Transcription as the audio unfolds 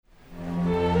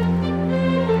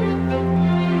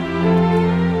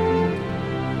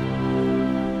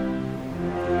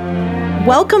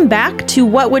Welcome back to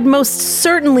what would most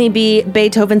certainly be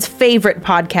Beethoven's favorite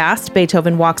podcast,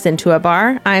 Beethoven Walks Into a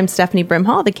Bar. I'm Stephanie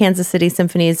Brimhall, the Kansas City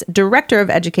Symphony's Director of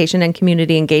Education and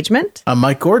Community Engagement. I'm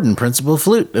Mike Gordon, Principal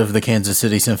Flute of the Kansas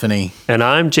City Symphony. And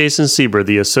I'm Jason Sieber,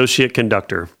 the Associate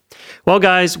Conductor. Well,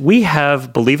 guys, we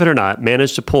have, believe it or not,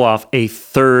 managed to pull off a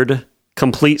third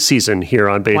complete season here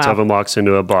on Beethoven Walks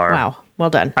Into a Bar. Wow. Well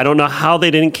done. I don't know how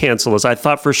they didn't cancel us. I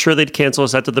thought for sure they'd cancel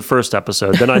us after the first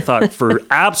episode. Then I thought for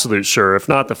absolute sure, if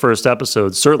not the first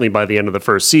episode, certainly by the end of the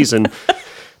first season.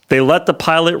 They let the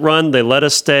pilot run. They let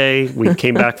us stay. We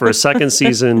came back for a second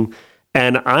season.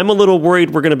 And I'm a little worried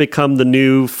we're going to become the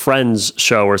new Friends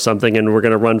show or something, and we're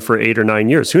going to run for 8 or 9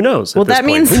 years. Who knows? Well, that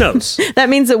means who knows? That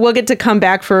means that we'll get to come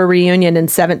back for a reunion in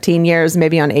 17 years,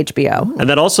 maybe on HBO. And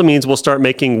that also means we'll start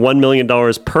making $1 million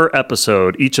per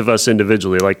episode, each of us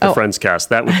individually, like the Friends cast.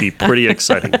 That would be pretty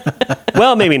exciting.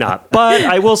 Well, maybe not. But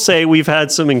I will say we've had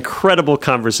some incredible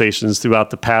conversations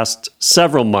throughout the past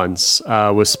several months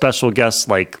with special guests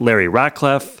like Larry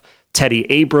Ratcliffe,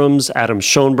 Teddy Abrams, Adam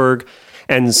Schoenberg,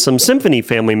 and some symphony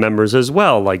family members as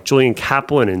well, like Julian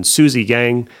Kaplan and Susie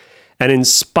Yang, and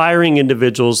inspiring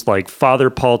individuals like Father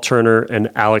Paul Turner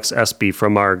and Alex Espy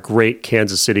from our great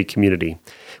Kansas City community.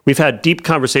 We've had deep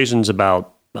conversations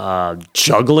about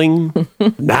juggling,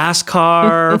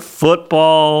 NASCAR,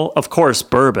 football, of course,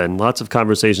 bourbon, lots of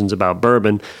conversations about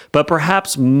bourbon, but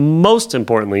perhaps most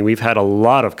importantly, we've had a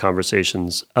lot of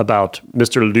conversations about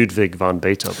Mr. Ludwig van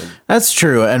Beethoven. That's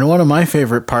true. And one of my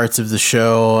favorite parts of the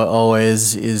show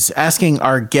always is asking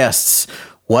our guests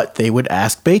what they would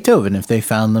ask Beethoven if they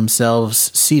found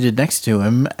themselves seated next to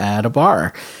him at a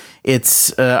bar.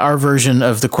 It's our version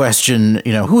of the question,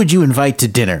 who would you invite to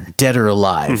dinner, dead or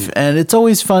alive? And it's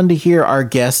always fun to hear our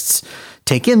guests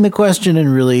take in the question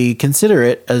and really consider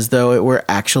it as though it were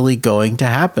actually going to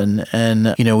happen.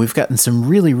 And, we've gotten some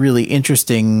really, really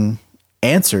interesting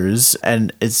answers,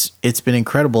 and it's been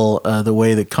incredible the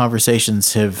way that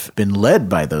conversations have been led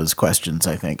by those questions,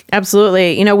 I think.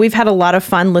 Absolutely. We've had a lot of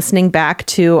fun listening back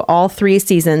to all 3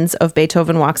 seasons of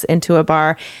Beethoven Walks Into a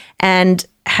Bar, and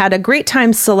had a great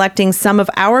time selecting some of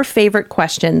our favorite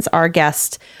questions our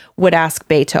guests would ask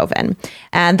Beethoven.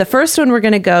 And the first one we're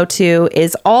going to go to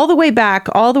is all the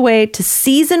way to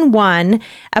season 1,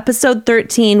 episode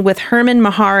 13 with Herman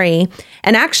Mehari.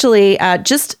 And actually,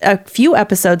 just a few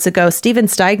episodes ago, Steven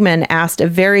Steigman asked a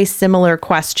very similar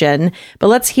question. But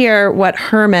let's hear what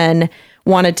Herman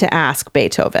wanted to ask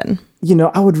Beethoven.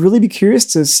 I would really be curious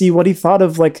to see what he thought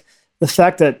of the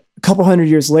fact that a couple hundred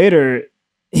years later,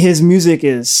 his music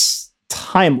is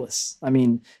timeless. I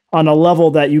mean, on a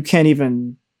level that you can't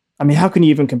even, how can you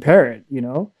even compare it?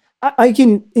 I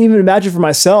can even imagine for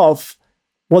myself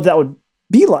what that would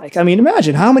be like.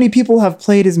 Imagine how many people have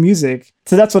played his music.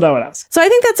 So that's what I would ask. So I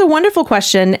think that's a wonderful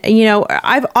question.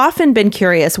 I've often been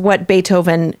curious what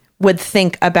Beethoven would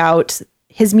think about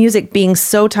his music being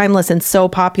so timeless and so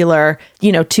popular,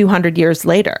 200 years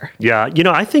later. Yeah,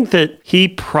 I think that he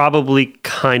probably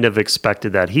kind of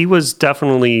expected that. He was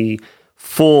definitely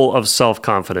full of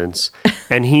self-confidence,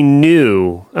 and he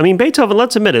knew, Beethoven,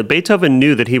 let's admit it, Beethoven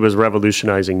knew that he was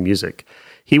revolutionizing music.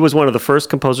 He was one of the first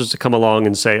composers to come along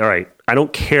and say, all right, I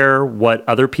don't care what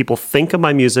other people think of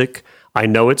my music. I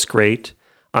know it's great.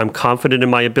 I'm confident in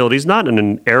my abilities, not in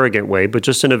an arrogant way, but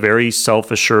just in a very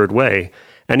self-assured way.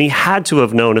 And he had to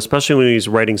have known, especially when he was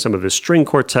writing some of his string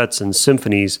quartets and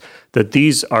symphonies, that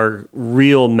these are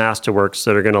real masterworks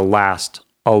that are going to last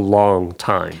a long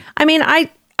time.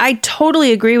 I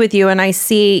totally agree with you. And I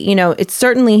see, it's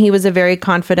certainly he was a very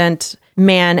confident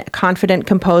man, confident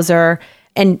composer.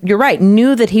 And you're right,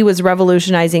 knew that he was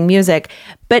revolutionizing music.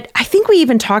 But I think we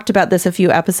even talked about this a few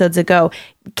episodes ago.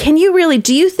 Do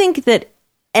you think that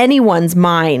anyone's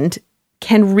mind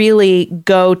can really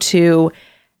go to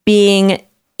being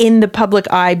in the public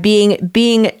eye,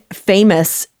 being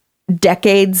famous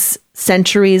decades,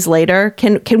 centuries later?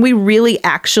 Can we really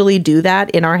actually do that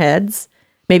in our heads?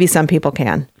 Maybe some people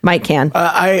can. Mike can.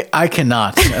 I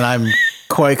cannot, and I'm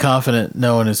quite confident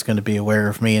no one is going to be aware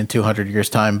of me in 200 years'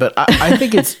 time. But I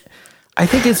think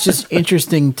it's just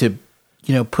interesting to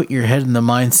put your head in the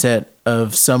mindset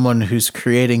of someone who's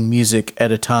creating music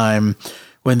at a time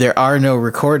when there are no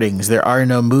recordings, there are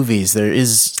no movies, there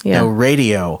is no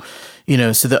radio.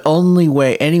 So the only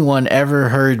way anyone ever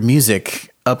heard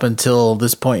music up until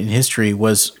this point in history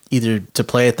was either to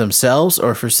play it themselves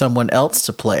or for someone else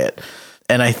to play it.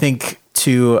 And I think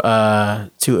to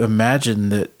imagine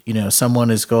that,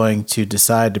 someone is going to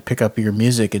decide to pick up your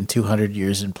music in 200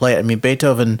 years and play it.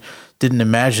 Beethoven didn't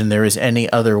imagine there was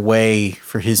any other way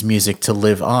for his music to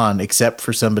live on except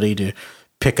for somebody to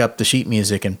pick up the sheet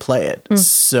music and play it.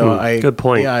 So good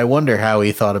point. Yeah, I wonder how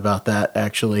he thought about that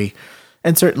actually.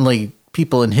 And certainly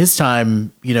people in his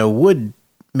time, would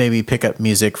maybe pick up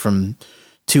music from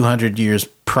 200 years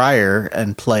prior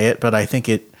and play it, but I think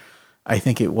it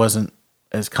wasn't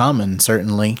as common,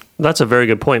 certainly. That's a very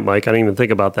good point, Mike. I didn't even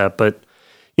think about that. But,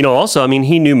 also,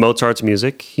 he knew Mozart's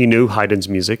music. He knew Haydn's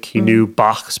music. He knew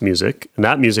Bach's music. And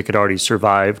that music had already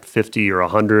survived 50 or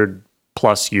 100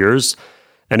 plus years.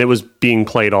 And it was being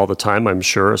played all the time, I'm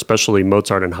sure, especially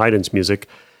Mozart and Haydn's music.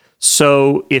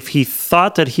 So if he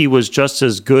thought that he was just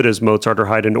as good as Mozart or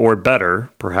Haydn, or better,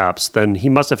 perhaps, then he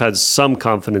must have had some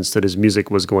confidence that his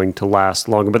music was going to last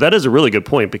longer. But that is a really good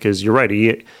point, because you're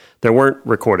right. There weren't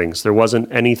recordings. There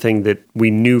wasn't anything that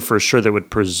we knew for sure that would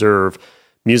preserve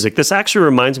music. This actually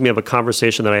reminds me of a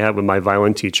conversation that I had with my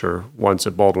violin teacher once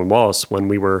at Baldwin Wallace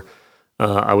when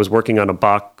I was working on a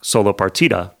Bach solo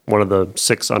partita, one of the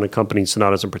 6 unaccompanied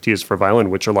sonatas and partitas for violin,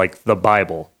 which are like the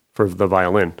Bible for the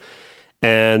violin.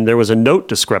 And there was a note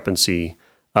discrepancy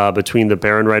between the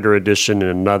Bärenreiter edition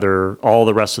and all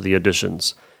the rest of the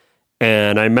editions.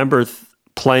 And I remember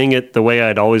playing it the way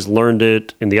I'd always learned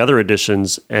it in the other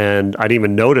editions, and I didn't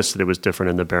even notice that it was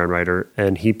different in the Bärenreiter.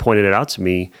 And he pointed it out to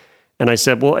me, and I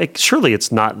said, well, surely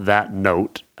it's not that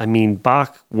note.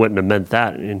 Bach wouldn't have meant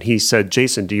that. And he said,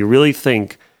 Jason, do you really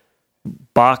think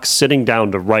Bach sitting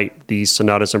down to write these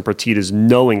sonatas and partitas,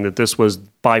 knowing that this was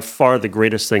by far the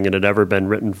greatest thing that had ever been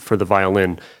written for the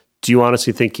violin, do you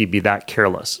honestly think he'd be that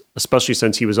careless? Especially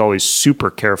since he was always super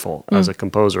careful as a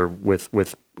composer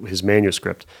with his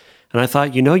manuscript. And I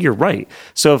thought, you're right.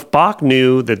 So if Bach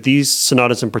knew that these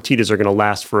sonatas and partitas are going to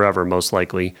last forever, most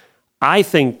likely, I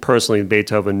think personally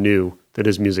Beethoven knew that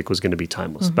his music was going to be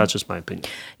timeless. That's just my opinion.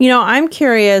 I'm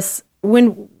curious,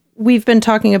 when we've been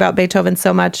talking about Beethoven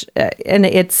so much, and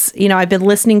it's, I've been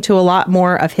listening to a lot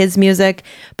more of his music,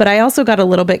 but I also got a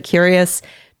little bit curious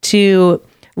to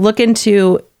look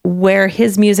into where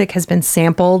his music has been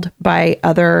sampled by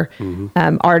other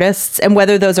artists, and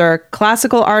whether those are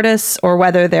classical artists or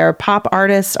whether they're pop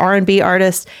artists, R&B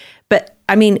artists. But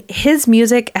his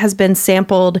music has been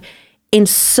sampled in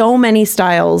so many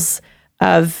styles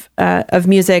of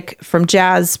music, from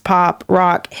jazz, pop,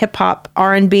 rock, hip hop,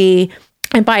 R&B,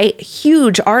 and by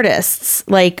huge artists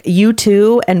like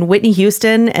U2 and Whitney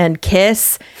Houston and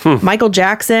Kiss, Michael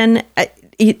Jackson.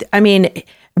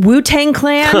 Wu-Tang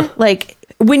Clan. Like,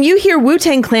 when you hear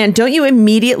Wu-Tang Clan, don't you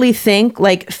immediately think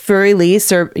like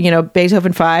Fur-Elise or,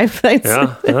 Beethoven 5?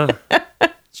 Yeah,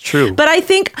 it's true. But I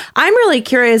think I'm really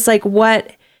curious, like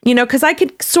what, because I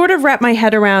could sort of wrap my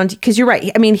head around, because you're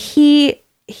right.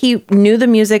 He knew the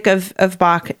music of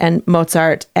Bach and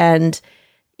Mozart, and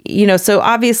so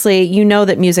obviously,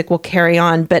 that music will carry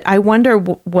on, but I wonder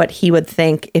what he would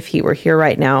think if he were here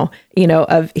right now,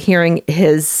 of hearing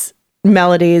his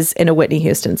melodies in a Whitney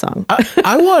Houston song.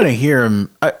 I want to hear him.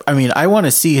 I want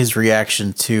to see his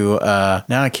reaction to,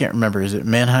 now I can't remember, is it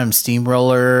Mannheim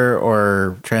Steamroller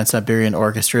or Trans-Siberian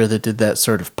Orchestra that did that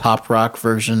sort of pop rock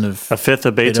version of A Fifth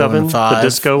of Beethoven, the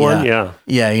disco one? Yeah.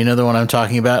 Yeah, you know the one I'm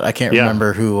talking about? I can't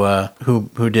remember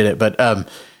who did it, but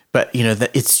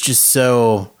it's just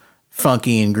so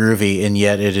funky and groovy, and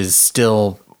yet it is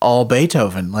still all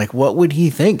Beethoven. Like, what would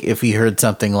he think if he heard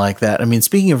something like that?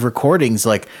 Speaking of recordings,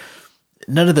 like,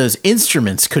 none of those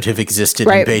instruments could have existed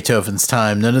in Beethoven's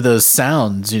time. None of those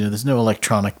sounds, there's no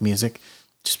electronic music.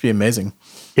 Just be amazing.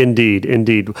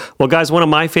 Indeed. Well, guys, one of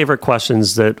my favorite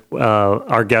questions that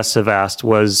our guests have asked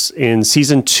was in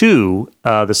season 2,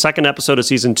 the second episode of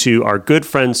season 2, our good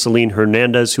friend Celine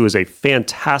Hernandez, who is a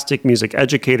fantastic music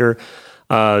educator.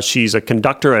 She's a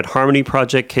conductor at Harmony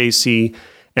Project KC,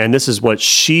 and this is what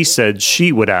she said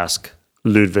she would ask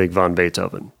Ludwig van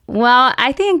Beethoven. Well,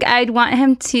 I think I'd want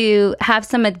him to have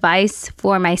some advice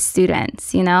for my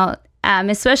students,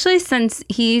 especially since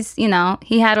he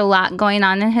had a lot going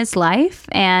on in his life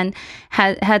and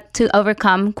had to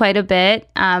overcome quite a bit.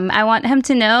 I want him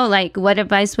to know, like, what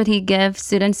advice would he give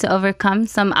students to overcome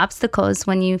some obstacles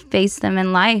when you face them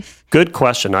in life? Good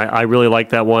question. I really like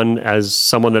that one. As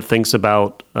someone that thinks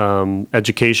about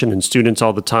education and students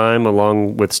all the time,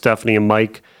 along with Stephanie and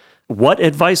Mike, what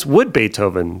advice would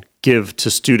Beethoven give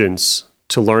to students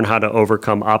to learn how to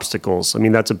overcome obstacles?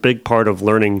 That's a big part of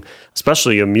learning,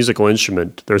 especially a musical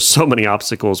instrument. There's so many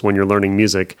obstacles when you're learning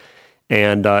music,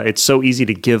 and it's so easy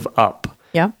to give up.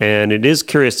 Yeah. And it is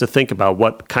curious to think about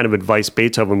what kind of advice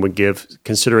Beethoven would give,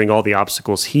 considering all the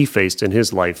obstacles he faced in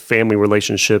his life, family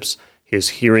relationships, his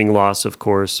hearing loss, of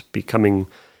course, becoming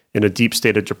in a deep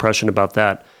state of depression about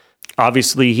that.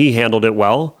 Obviously, he handled it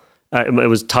well. It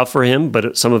was tough for him,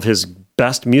 but some of his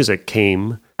best music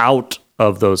came out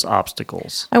of those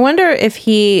obstacles. I wonder if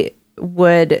he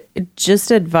would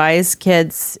just advise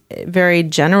kids very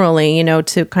generally,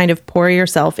 to kind of pour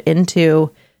yourself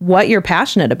into what you're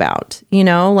passionate about,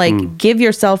 like give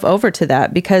yourself over to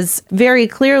that, because very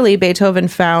clearly Beethoven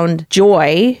found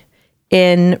joy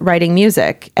in writing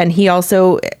music, and he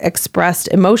also expressed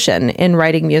emotion in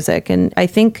writing music. And I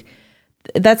think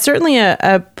that's certainly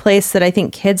a place that I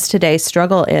think kids today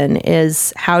struggle in,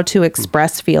 is how to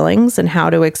express feelings and how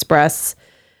to express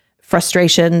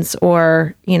frustrations,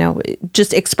 or,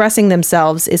 just expressing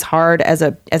themselves is hard as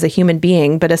a human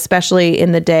being, but especially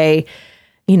in the day,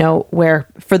 where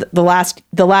for the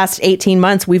last 18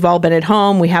 months, we've all been at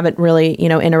home. We haven't really,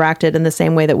 interacted in the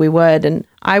same way that we would. And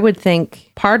I would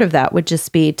think part of that would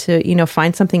just be to,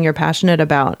 find something you're passionate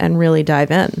about and really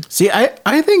dive in. See,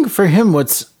 I think for him,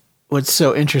 what's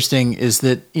so interesting is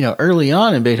that, early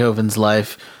on in Beethoven's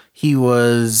life, he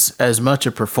was as much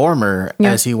a performer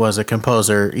as he was a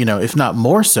composer, if not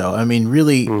more so. I mean,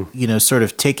 really, sort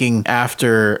of taking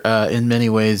after, in many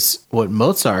ways, what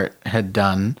Mozart had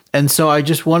done. And so I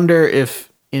just wonder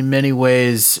if, in many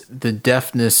ways, the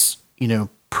deafness,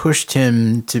 pushed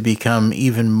him to become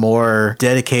even more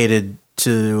dedicated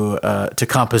to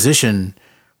composition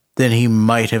than he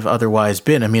might have otherwise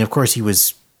been. I mean, of course, he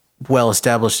was well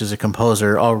established as a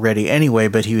composer already anyway,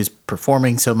 but he was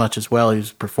performing so much as well. He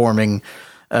was performing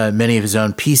many of his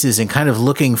own pieces and kind of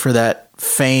looking for that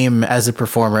fame as a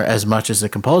performer as much as a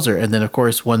composer. And then, of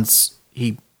course, once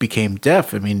he became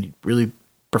deaf, I mean, really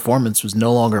performance was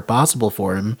no longer possible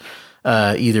for him,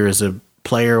 either as a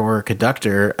player or a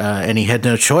conductor, and he had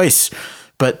no choice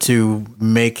but to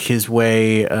make his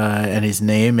way and his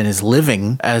name and his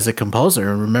living as a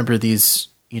composer. And remember, these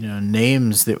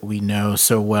names that we know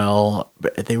so well,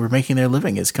 they were making their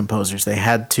living as composers. They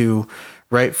had to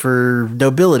write for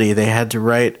nobility. They had to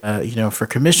write, for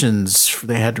commissions.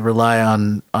 They had to rely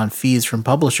on fees from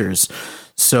publishers.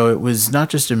 So it was not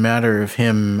just a matter of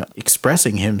him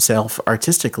expressing himself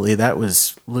artistically. That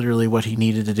was literally what he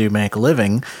needed to do, make a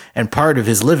living. And part of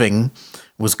his living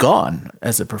was gone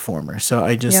as a performer. So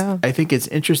I think it's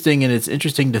interesting, and it's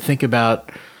interesting to think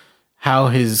about how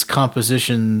his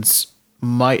compositions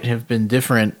might have been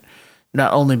different,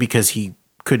 not only because he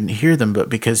couldn't hear them, but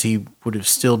because he would have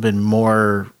still been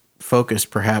more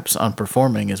focused perhaps on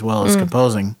performing as well as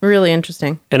composing. Really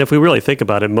interesting. And if we really think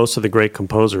about it, most of the great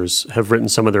composers have written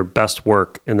some of their best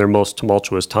work in their most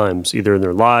tumultuous times, either in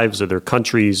their lives or their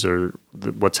countries or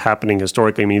what's happening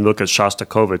historically. I mean, you look at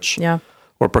Shostakovich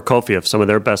or Prokofiev, some of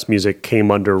their best music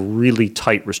came under really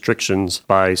tight restrictions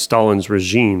by Stalin's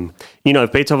regime.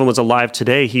 If Beethoven was alive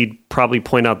today, he'd probably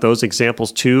point out those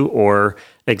examples too, or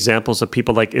examples of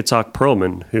people like Itzhak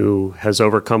Perlman, who has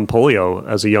overcome polio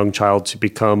as a young child to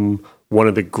become one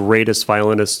of the greatest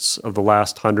violinists of the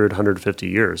last 150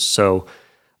 years. So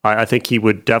I think he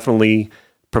would definitely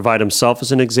provide himself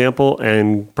as an example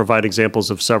and provide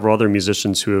examples of several other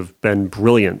musicians who have been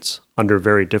brilliant under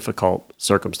very difficult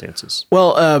circumstances.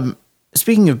 Well,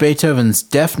 speaking of Beethoven's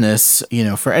deafness,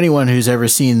 for anyone who's ever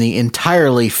seen the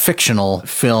entirely fictional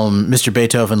film Mr.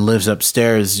 Beethoven Lives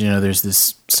Upstairs, there's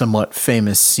this somewhat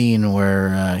famous scene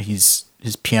where his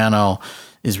piano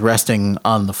is resting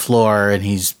on the floor and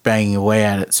he's banging away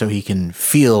at it so he can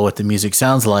feel what the music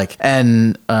sounds like.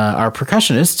 And our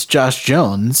percussionist, Josh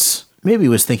Jones, maybe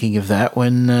was thinking of that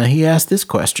when he asked this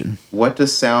question. What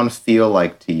does sound feel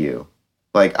like to you?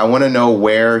 Like, I want to know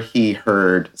where he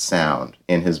heard sound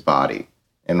in his body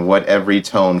and what every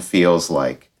tone feels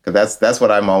like. Because that's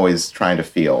what I'm always trying to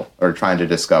feel or trying to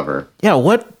discover. Yeah,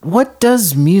 what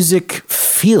does music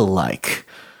feel like?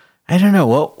 I don't know.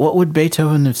 What would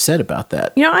Beethoven have said about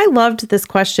that? I loved this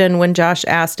question when Josh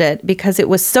asked it because it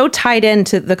was so tied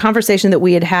into the conversation that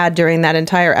we had during that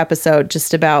entire episode,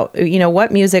 just about,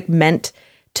 what music meant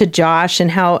to Josh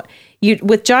and how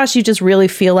with Josh, you just really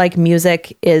feel like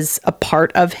music is a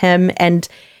part of him. And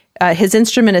his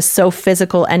instrument is so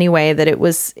physical anyway that it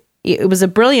was a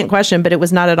brilliant question, but it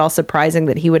was not at all surprising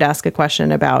that he would ask a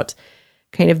question about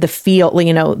kind of the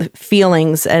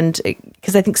feelings. And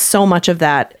because I think so much of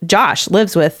that Josh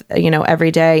lives with,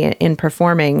 every day in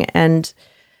performing. And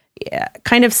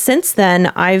kind of since then,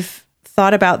 I've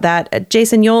thought about that.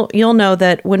 Jason, you'll know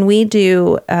that when we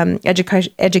do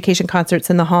education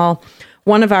concerts in the hall,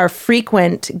 one of our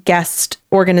frequent guest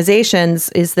organizations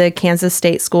is the Kansas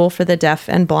State School for the Deaf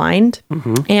and Blind.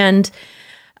 Mm-hmm. And,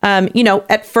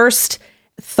 at first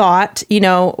thought,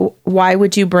 why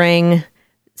would you bring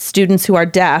students who are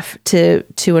deaf to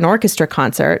an orchestra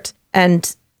concert?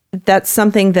 And that's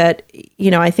something that,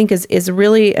 I think is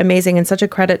really amazing and such a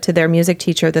credit to their music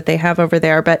teacher that they have over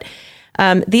there. But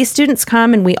these students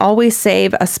come and we always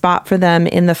save a spot for them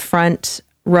in the front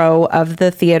row of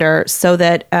the theater so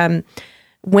that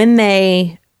when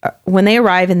they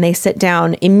arrive and they sit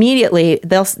down, immediately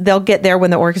they'll get there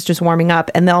when the orchestra's warming up,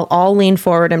 and they'll all lean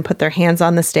forward and put their hands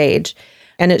on the stage.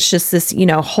 And it's just this,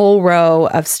 whole row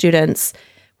of students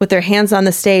with their hands on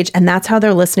the stage. And that's how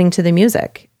they're listening to the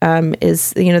music,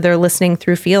 they're listening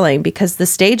through feeling, because the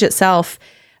stage itself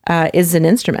is an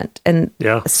instrument. And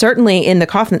certainly in the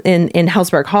Kaufman, in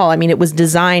Helzberg Hall, I mean, it was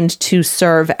designed to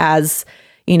serve as,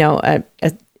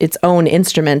 its own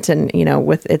instrument, and,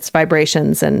 with its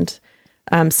vibrations and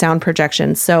sound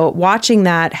projection. So watching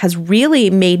that has really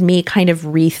made me kind of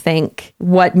rethink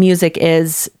what music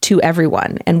is to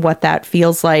everyone, and what that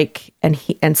feels like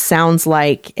and sounds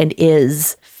like and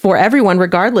is for everyone,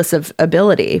 regardless of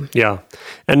ability. Yeah.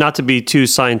 And not to be too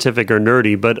scientific or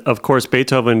nerdy, but of course,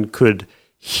 Beethoven could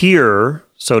hear,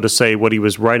 so to say, what he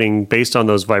was writing based on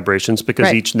those vibrations,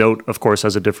 because each note, of course,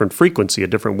 has a different frequency, a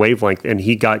different wavelength, and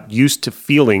he got used to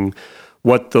feeling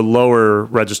what the lower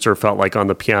register felt like on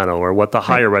the piano, or what the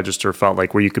higher register felt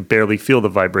like, where you could barely feel the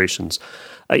vibrations.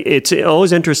 It's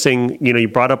always interesting, you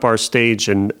brought up our stage,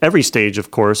 and every stage, of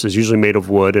course, is usually made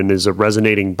of wood and is a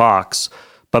resonating box.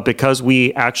 But because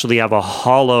we actually have a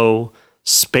hollow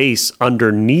space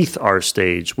underneath our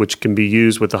stage, which can be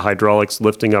used with the hydraulics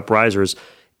lifting up risers,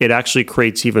 it actually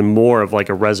creates even more of like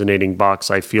a resonating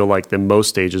box, I feel like, than most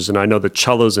stages. And I know the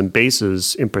cellos and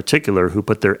basses in particular, who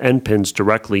put their end pins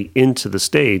directly into the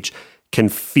stage, can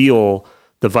feel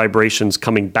the vibrations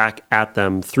coming back at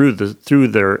them through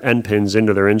their end pins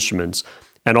into their instruments.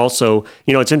 And also,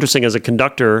 it's interesting, as a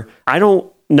conductor, I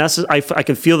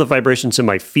can feel the vibrations in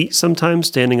my feet sometimes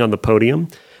standing on the podium.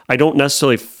 I don't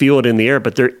necessarily feel it in the air,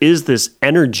 but there is this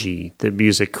energy that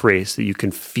music creates that you can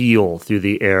feel through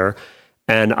the air.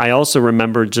 And I also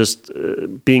remember just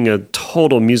being a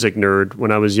total music nerd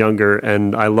when I was younger,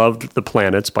 and I loved The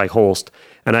Planets by Holst.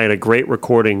 And I had a great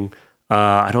recording.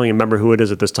 I don't even remember who it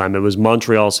is at this time. It was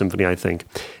Montreal Symphony, I think.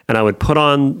 And I would put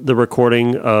on the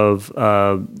recording of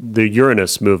the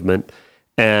Uranus movement.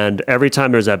 And every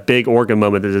time there's that big organ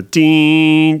moment, there's a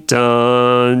ding,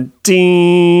 dun,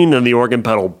 ding, and the organ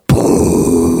pedal,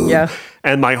 boom. Yeah.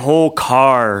 And my whole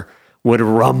car would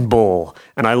rumble.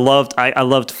 And I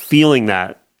loved feeling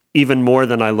that even more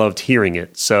than I loved hearing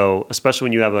it. So especially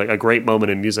when you have a great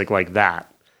moment in music like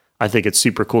that, I think it's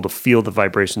super cool to feel the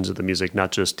vibrations of the music,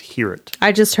 not just hear it.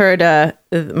 I just heard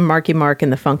Marky Mark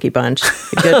and the Funky Bunch.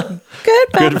 Good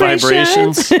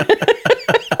vibrations.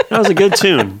 That was a good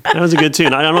tune.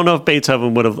 I don't know if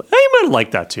Beethoven would have, he might have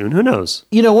liked that tune. Who knows?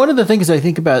 One of the things I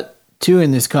think about too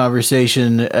in this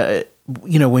conversation,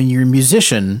 when you're a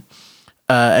musician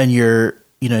and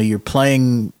you're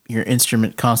playing your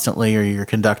instrument constantly, or you're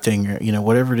conducting, or,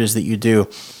 whatever it is that you do,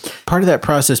 part of that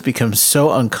process becomes so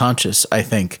unconscious, I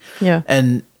think. Yeah.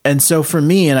 And so for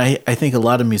me, and I think a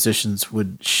lot of musicians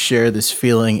would share this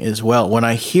feeling as well. When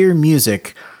I hear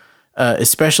music,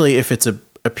 especially if it's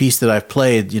a piece that I've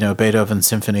played, Beethoven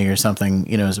Symphony or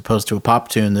something, as opposed to a pop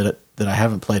tune that I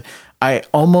haven't played, I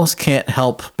almost can't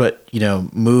help but,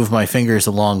 move my fingers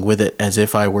along with it as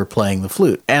if I were playing the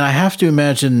flute. And I have to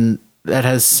imagine that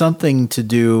has something to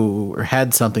do, or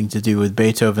had something to do, with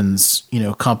Beethoven's,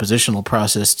 compositional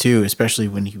process too, especially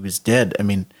when he was dead. I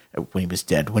mean, when he was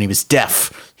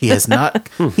deaf. He has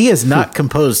not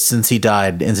composed since he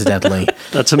died, incidentally.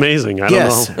 That's amazing. I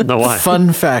don't know why.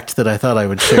 Fun fact that I thought I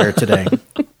would share today.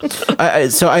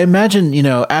 So I imagine,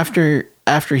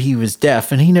 after he was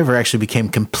deaf, and he never actually became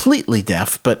completely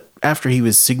deaf, but after he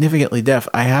was significantly deaf,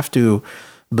 I have to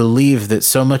believe that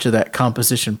so much of that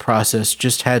composition process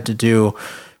just had to do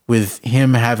with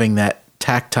him having that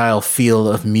tactile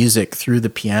feel of music through the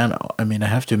piano. I mean, I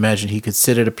have to imagine he could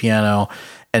sit at a piano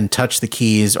and touch the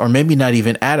keys, or maybe not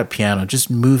even at a piano, just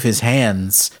move his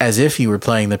hands as if he were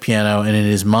playing the piano, and in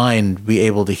his mind be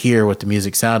able to hear what the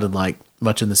music sounded like,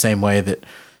 much in the same way that,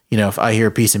 if I hear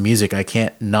a piece of music, I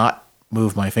can't not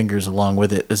move my fingers along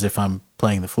with it as if I'm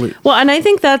playing the flute. Well, and I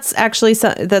think that's actually,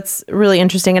 that's really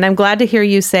interesting. And I'm glad to hear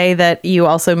you say that you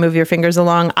also move your fingers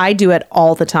along. I do it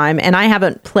all the time. And I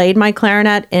haven't played my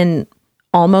clarinet in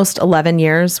almost 11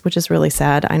 years, which is really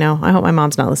sad. I know. I hope my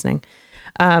mom's not listening.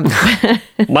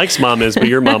 Mike's mom is, but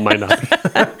your mom might not.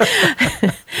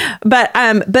 But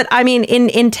I mean,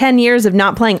 in 10 years of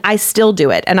not playing, I still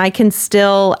do it. And I can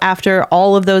still, after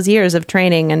all of those years of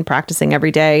training and practicing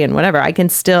every day and whatever, I can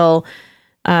still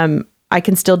do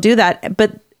that.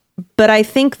 But I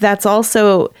think that's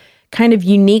also kind of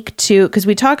unique to, because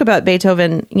we talk about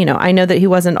Beethoven, I know that he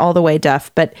wasn't all the way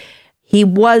deaf, but he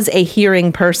was a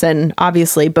hearing person,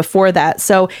 obviously, before that.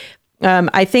 So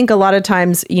I think a lot of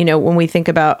times, when we think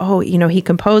about, he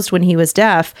composed when he was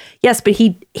deaf. Yes, but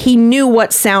he knew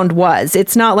what sound was.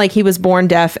 It's not like he was born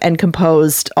deaf and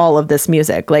composed all of this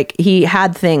music. Like he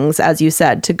had things, as you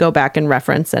said, to go back and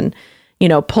reference and,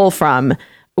 pull from,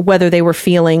 whether they were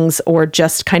feelings or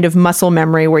just kind of muscle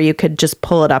memory where you could just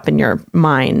pull it up in your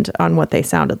mind on what they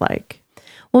sounded like.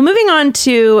 Well, moving on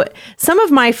to some of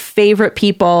my favorite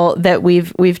people that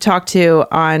we've talked to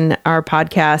on our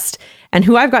podcast and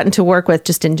who I've gotten to work with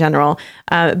just in general.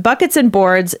 Buckets and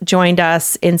Boards joined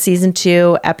us in season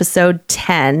 2, episode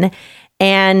 10.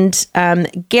 And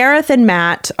Gareth and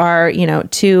Matt are,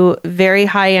 two very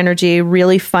high energy,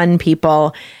 really fun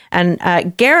people.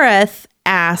 And Gareth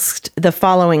asked the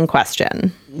following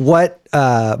question. What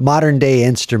modern day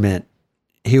instrument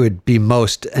he would be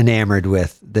most enamored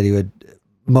with, that he would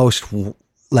most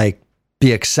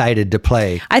be excited to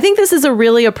play? I think this is a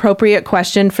really appropriate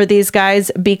question for these guys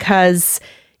because,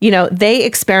 they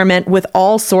experiment with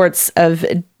all sorts of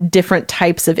different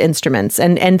types of instruments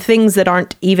and things that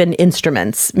aren't even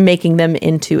instruments, making them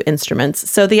into instruments.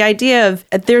 So the idea of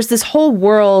there's this whole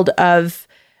world of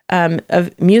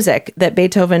music that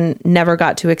Beethoven never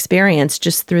got to experience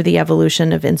just through the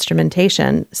evolution of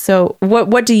instrumentation. So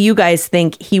what do you guys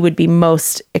think he would be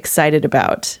most excited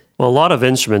about? Well, a lot of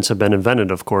instruments have been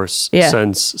invented, of course,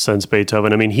 since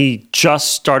Beethoven. I mean, he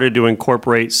just started to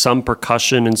incorporate some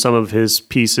percussion in some of his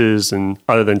pieces, and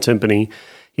other than timpani,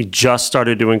 he just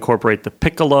started to incorporate the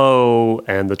piccolo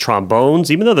and the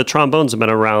trombones, even though the trombones have been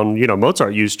around.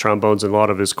 Mozart used trombones in a lot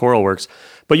of his choral works.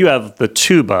 But you have the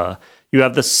tuba, you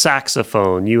have the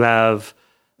saxophone, you have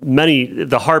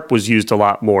the harp was used a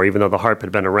lot more, even though the harp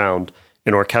had been around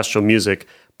in orchestral music.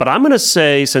 But I'm going to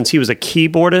say, since he was a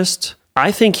keyboardist,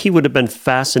 I think he would have been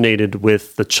fascinated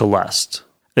with the celeste.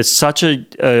 It's such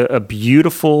a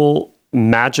beautiful,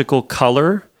 magical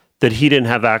color that he didn't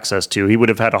have access to. He would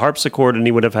have had a harpsichord and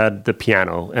he would have had the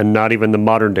piano, and not even the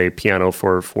modern day piano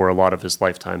for a lot of his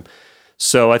lifetime.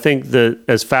 So I think that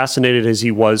as fascinated as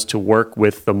he was to work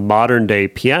with the modern day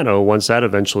piano, once that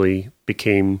eventually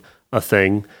became a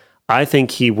thing, I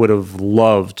think he would have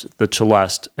loved the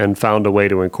celeste and found a way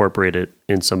to incorporate it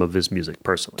in some of his music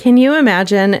personally. Can you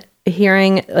imagine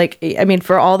hearing,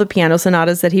 for all the piano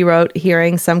sonatas that he wrote,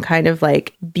 hearing some kind of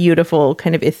beautiful,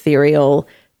 kind of ethereal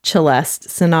celeste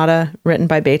sonata written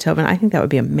by Beethoven? I think that would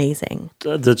be amazing.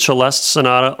 The celeste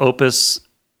sonata, opus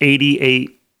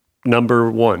 88, number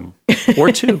 1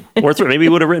 or 2 or 3. Maybe he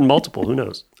would have written multiple. Who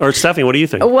knows? Or Stephanie, what do you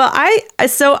think? Well, I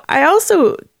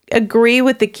also agree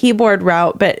with the keyboard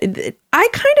route, but I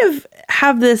kind of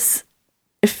have this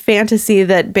fantasy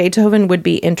that Beethoven would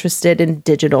be interested in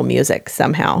digital music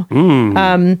somehow,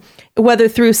 whether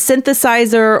through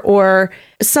synthesizer or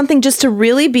something, just to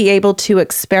really be able to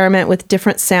experiment with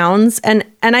different sounds. And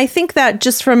I think that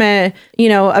just from a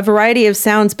variety of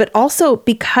sounds, but also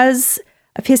because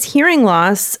of his hearing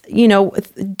loss,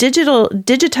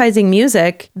 digitizing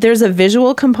music, there's a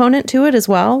visual component to it as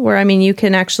well, where, you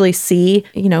can actually see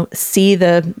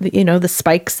the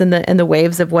spikes and the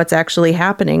waves of what's actually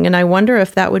happening. And I wonder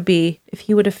if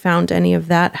he would have found any of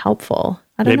that helpful.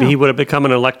 I don't know. Maybe he would have become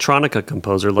an electronica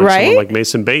composer, like someone like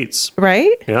Mason Bates.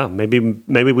 Right? Yeah,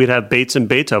 maybe we'd have Bates and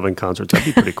Beethoven concerts. That'd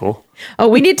be pretty cool. Oh,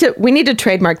 we need to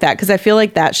trademark that, because I feel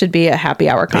like that should be a happy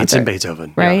hour concert. Bates and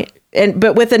Beethoven. Right? Yeah.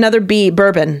 But with another B,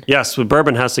 bourbon. Yes,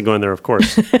 bourbon has to go in there, of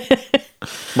course.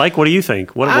 Mike, what do you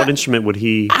think? What instrument would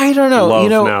he I don't know. love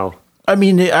now?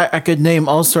 I could name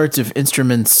all sorts of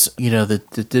instruments,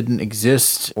 that didn't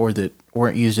exist or that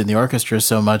weren't used in the orchestra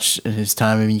so much in his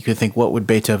time. You could think, what would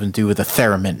Beethoven do with a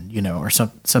theremin, or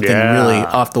something really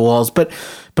off the walls. But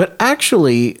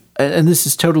actually, and this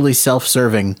is totally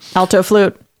self-serving. Alto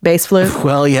flute, bass flute.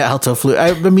 Well, yeah, alto flute.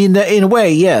 In a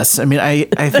way, yes.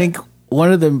 I think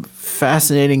one of the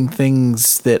fascinating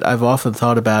things that I've often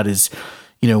thought about is,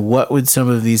 what would some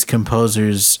of these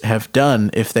composers have done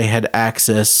if they had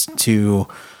access to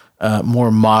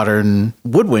more modern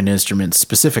woodwind instruments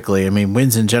specifically?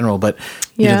 Winds in general, but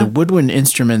the woodwind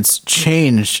instruments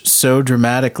changed so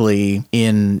dramatically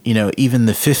in, even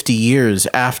the 50 years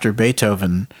after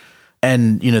Beethoven.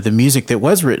 And, the music that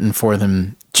was written for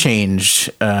them changed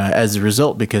as a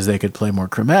result, because they could play more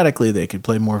chromatically, they could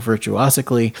play more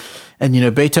virtuosically.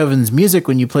 And, Beethoven's music,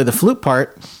 when you play the flute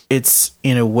part, it's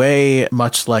in a way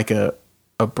much like a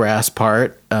brass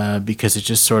part, because it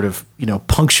just sort of,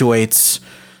 punctuates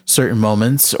certain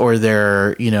moments, or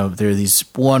there are these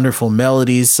wonderful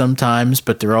melodies sometimes,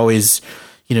 but they're always,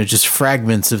 just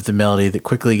fragments of the melody that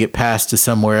quickly get passed to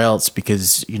somewhere else,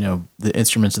 because, the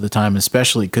instruments of the time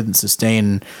especially couldn't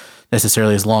sustain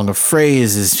necessarily as long a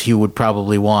phrase as he would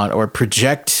probably want, or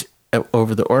project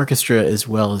over the orchestra as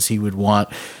well as he would want.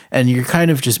 And you're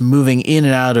kind of just moving in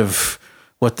and out of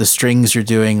what the strings are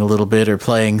doing a little bit, or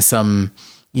playing some,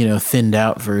 thinned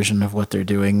out version of what they're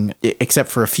doing, except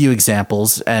for a few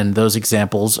examples. And those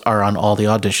examples are on all the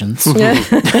auditions.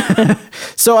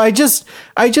 So I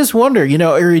just wonder,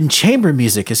 or in chamber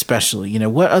music, especially,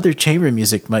 what other chamber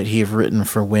music might he have written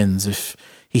for winds if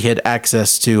he had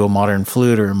access to a modern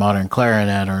flute or a modern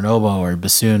clarinet or an oboe or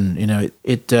bassoon?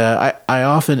 I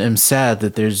often am sad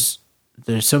that there's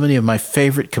so many of my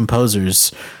favorite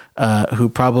composers who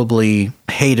probably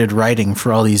hated writing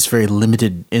for all these very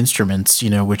limited instruments,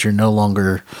 which are no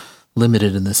longer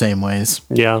limited in the same ways.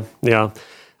 Yeah.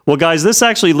 Well, guys, this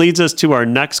actually leads us to our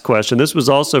next question. This was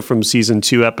also from season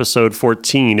 2, episode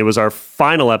 14. It was our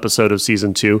final episode of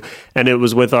season 2, and it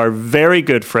was with our very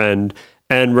good friend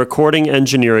and recording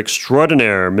engineer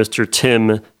extraordinaire, Mr.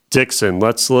 Tim Dixon.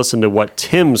 Let's listen to what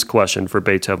Tim's question for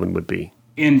Beethoven would be.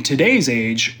 In today's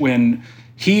age, when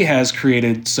he has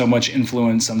created so much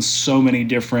influence on so many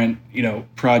different,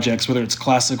 projects, whether it's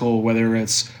classical, whether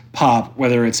it's pop,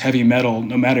 whether it's heavy metal,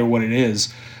 no matter what it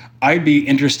is, I'd be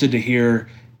interested to hear,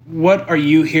 what are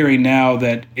you hearing now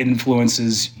that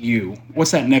influences you?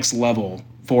 What's that next level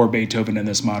for Beethoven in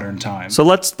this modern time? So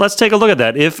let's take a look at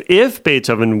that. If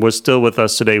Beethoven was still with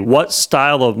us today, what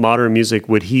style of modern music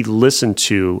would he listen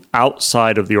to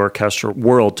outside of the orchestral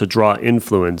world to draw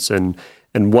influence, and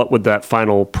what would that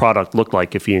final product look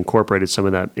like if he incorporated some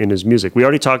of that in his music? We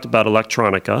already talked about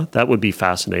electronica. That would be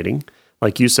fascinating.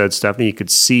 Like you said, Stephanie, you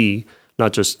could see,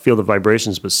 not just feel the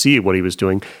vibrations, but see what he was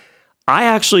doing. I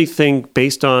actually think,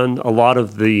 based on a lot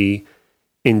of the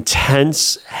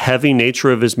intense, heavy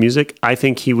nature of his music, I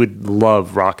think he would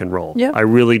love rock and roll. Yep. I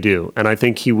really do. And I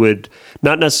think he would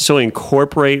not necessarily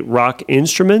incorporate rock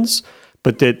instruments,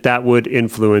 but that would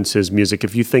influence his music.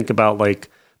 If you think about like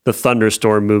the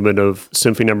Thunderstorm movement of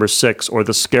Symphony Number 6 or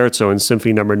the Scherzo in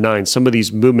Symphony Number 9, some of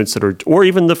these movements that are, or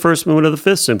even the first movement of the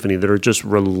Fifth Symphony, that are just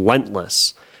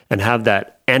relentless and have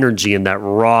that energy and that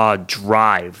raw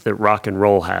drive that rock and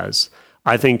roll has.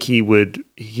 I think he would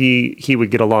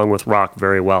get along with rock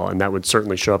very well, and that would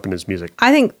certainly show up in his music.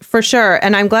 I think for sure.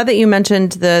 And I'm glad that you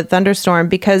mentioned the Thunderstorm,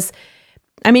 because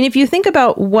if you think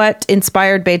about what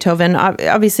inspired Beethoven,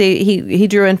 obviously he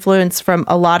drew influence from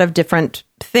a lot of different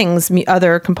things,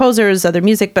 other composers, other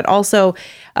music, but also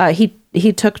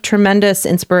he took tremendous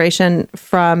inspiration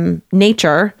from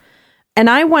nature. And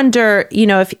I wonder,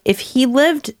 if he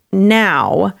lived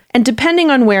now, and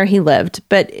depending on where he lived,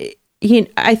 but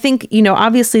I think,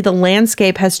 obviously the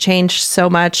landscape has changed so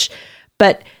much,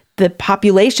 but the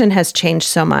population has changed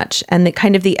so much, and the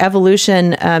kind of the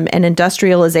evolution and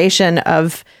industrialization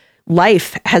of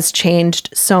life has changed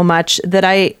so much that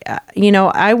I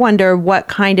wonder what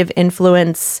kind of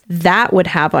influence that would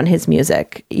have on his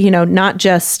music. Not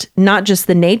just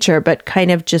the nature, but kind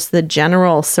of just the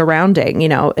general surrounding.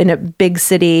 In a big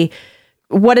city,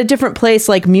 what a different place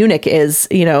like Munich is,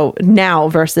 now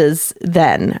versus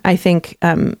then. I think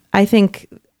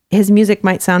his music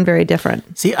might sound very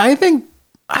different. See, I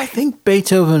think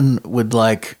Beethoven would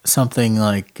like something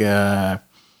like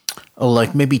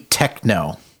maybe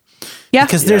techno. Yeah,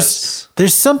 because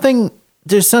there's something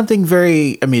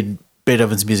very.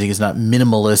 Beethoven's music is not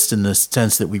minimalist in the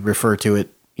sense that we refer to it,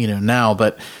 now,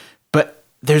 but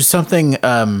there's something.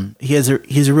 He has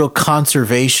a real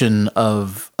conservation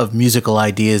of musical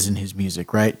ideas in his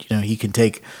music, right? He can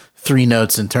take 3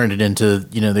 notes and turn it into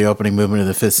the opening movement of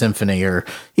the Fifth Symphony, or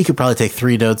he could probably take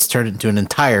 3 notes, turn it into an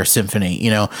entire symphony,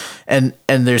 and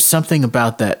there's something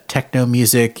about that techno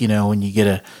music, when you get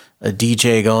a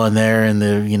DJ going there in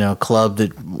the club,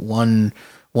 that one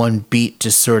beat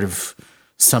just sort of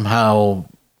somehow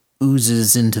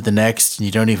oozes into the next, and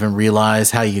you don't even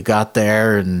realize how you got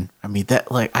there. And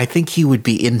I think he would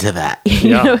be into that.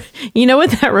 Yeah. You know what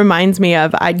that reminds me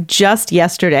of?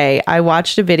 Yesterday I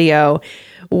watched a video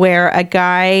where a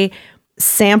guy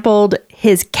sampled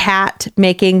his cat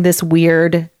making this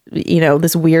weird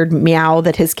meow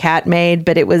that his cat made,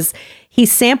 but he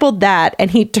sampled that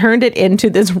and he turned it into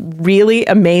this really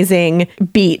amazing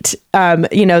beat,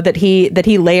 that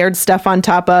he layered stuff on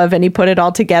top of, and he put it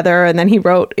all together, and then he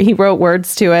wrote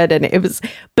words to it, and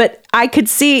but I could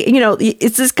see,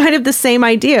 it's this kind of the same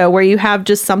idea where you have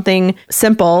just something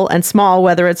simple and small,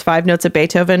 whether it's 5 notes of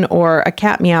Beethoven or a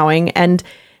cat meowing, and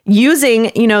using,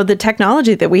 the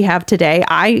technology that we have today.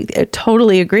 I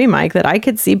totally agree, Mike, that I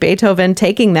could see Beethoven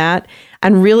taking that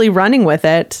and really running with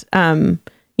it.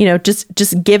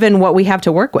 just given what we have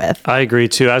to work with. I agree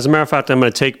too. As a matter of fact, I'm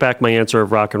going to take back my answer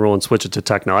of rock and roll and switch it to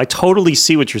techno. I totally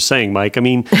see what you're saying, Mike. I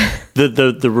mean,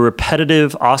 the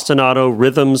repetitive ostinato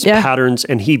rhythms, patterns,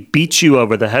 and he beats you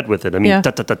over the head with it. I mean,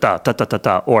 da da da da da da da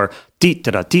da, or dee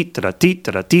da da dee da da dee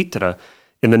da da dee da da.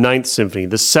 In the Ninth Symphony,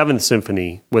 the Seventh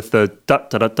Symphony, with the da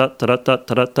da da da da da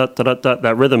da da da da,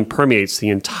 that rhythm permeates the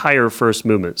entire first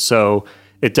movement. So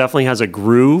it definitely has a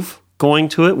groove going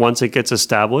to it once it gets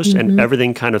established, and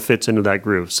everything kind of fits into that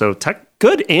groove. So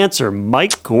good answer,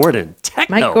 Mike Gordon.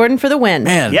 Techno. Mike Gordon for the win.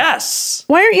 Man. Yes.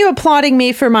 Why aren't you applauding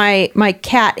me for my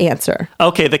cat answer?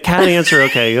 Okay, the cat answer.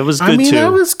 Okay, it was good too.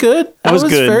 That was good. That was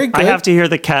good. Very good. I have to hear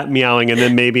the cat meowing, and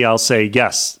then maybe I'll say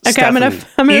yes. Okay, Stephanie,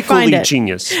 I'm gonna find it.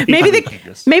 Genius. Maybe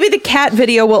the cat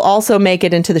video will also make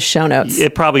it into the show notes.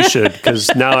 It probably should,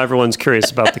 because now everyone's curious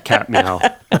about the cat meow.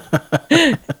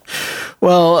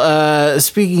 Well,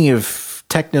 speaking of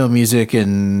techno music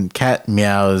and cat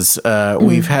meows,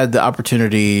 we've had the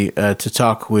opportunity to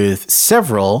talk with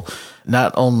several,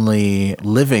 not only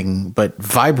living, but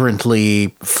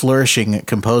vibrantly flourishing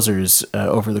composers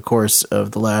over the course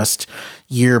of the last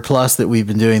year plus that we've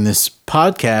been doing this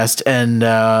podcast. And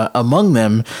among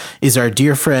them is our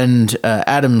dear friend,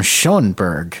 Adam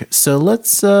Schoenberg. So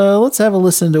let's have a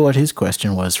listen to what his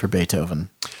question was for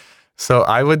Beethoven. So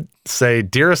I would say,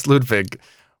 dearest Ludwig,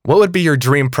 what would be your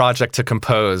dream project to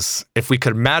compose if we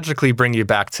could magically bring you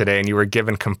back today and you were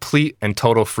given complete and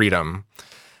total freedom?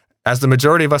 As the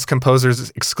majority of us composers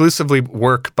exclusively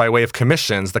work by way of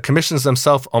commissions, the commissions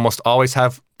themselves almost always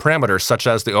have parameters such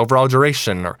as the overall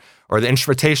duration or the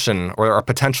instrumentation or a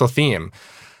potential theme.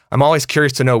 I'm always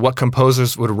curious to know what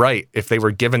composers would write if they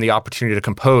were given the opportunity to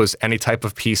compose any type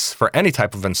of piece for any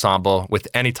type of ensemble with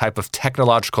any type of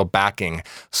technological backing.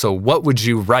 So what would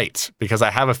you write? Because I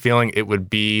have a feeling it would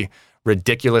be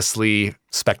ridiculously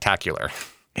spectacular.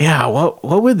 Yeah, what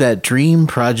would that dream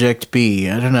project be?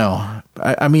 I don't know.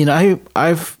 I mean,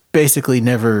 I've basically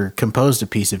never composed a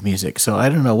piece of music, so I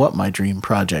don't know what my dream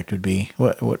project would be.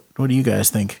 What do you guys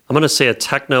think? I'm going to say a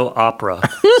techno opera,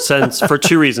 for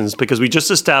two reasons. Because we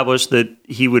just established that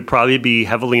he would probably be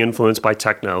heavily influenced by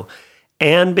techno,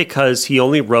 and because he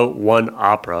only wrote one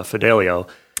opera, Fidelio,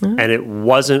 and it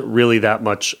wasn't really that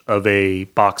much of a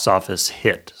box office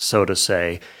hit, so to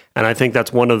say. And I think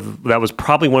that was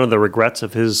probably one of the regrets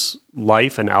of his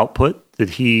life and output,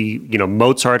 that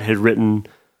Mozart had written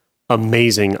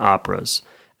amazing operas.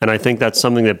 And I think that's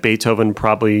something that Beethoven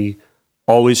probably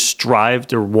always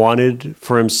strived or wanted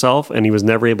for himself, and he was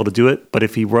never able to do it. But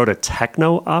if he wrote a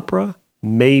techno opera,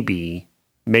 maybe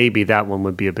that one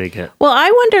would be a big hit. Well, I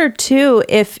wonder too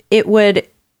if it would,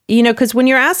 because when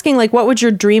you're asking like, what would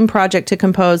your dream project to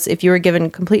compose if you were given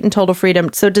complete and total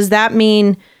freedom? So does that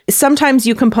mean sometimes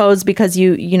you compose because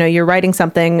you're writing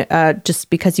something just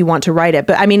because you want to write it?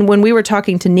 But I mean, when we were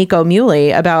talking to Nico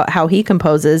Muhly about how he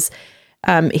composes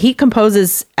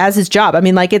as his job. I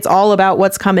mean, like, it's all about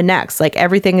what's coming next. Like,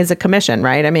 everything is a commission,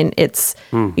 right? I mean, it's,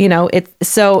 it's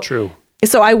so true.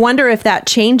 So I wonder if that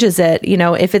changes it,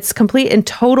 if it's complete and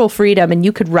total freedom and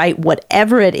you could write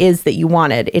whatever it is that you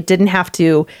wanted. It didn't have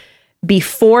to be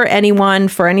for anyone,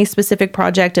 for any specific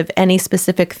project of any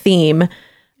specific theme.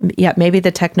 Yeah, maybe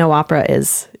the techno opera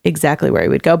is exactly where he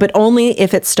would go, but only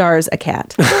if it stars a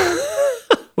cat.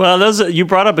 Well, you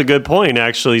brought up a good point,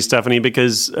 actually, Stephanie,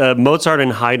 because Mozart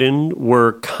and Haydn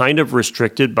were kind of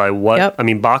restricted by what... Yep. I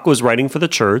mean, Bach was writing for the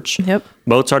church. Yep.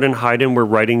 Mozart and Haydn were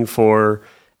writing for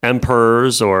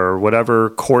emperors or whatever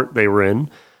court they were in.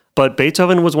 But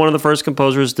Beethoven was one of the first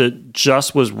composers that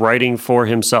just was writing for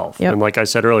himself. Yep. And like I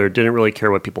said earlier, didn't really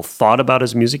care what people thought about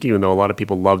his music, even though a lot of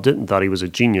people loved it and thought he was a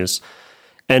genius.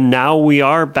 And now we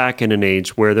are back in an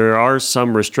age where there are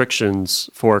some restrictions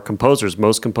for composers.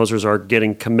 Most composers are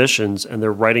getting commissions and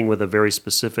they're writing with a very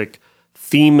specific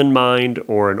theme in mind,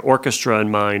 or an orchestra in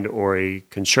mind, or a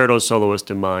concerto soloist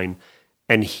in mind.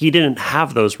 And he didn't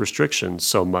have those restrictions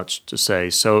so much to say.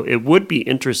 So it would be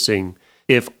interesting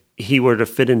if he were to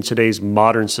fit in today's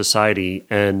modern society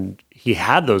and he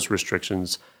had those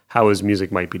restrictions, how his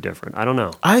music might be different. I don't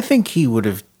know. I think he would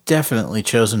have definitely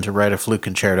chosen to write a flute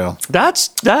concerto.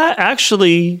 That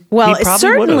actually. Well,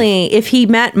 certainly if he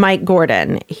met Mike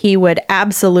Gordon, he would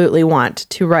absolutely want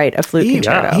to write a flute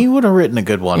concerto. He would have written a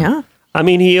good one. Yeah. I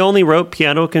mean, he only wrote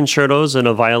piano concertos and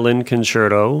a violin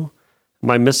concerto. Am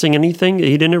I missing anything?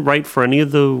 He didn't write for any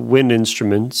of the wind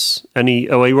instruments. He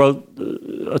wrote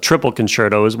a triple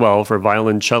concerto as well for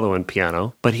violin, cello, and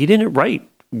piano. But he didn't write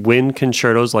wind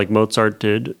concertos like Mozart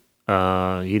did.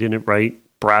 He didn't write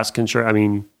brass concerto. I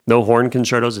mean, no horn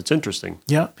concertos. It's interesting.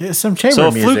 Yeah, some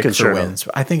chamber music concerto. for winds.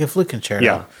 I think a flute concerto.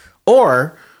 Yeah.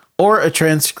 Or or a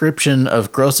transcription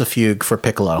of Grosse Fuge for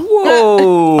piccolo,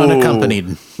 Whoa!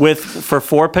 unaccompanied. For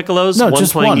 4 piccolos, No, one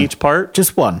just playing one. each part.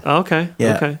 Just one. Okay.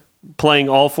 Yeah. Okay. Playing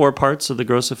all 4 parts of the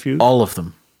Grosse Fuge. All of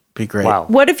them. Be great. Wow.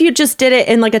 What if you just did it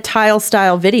in like a tile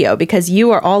style video? Because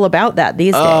you are all about that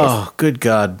these days. Oh, good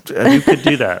God. You could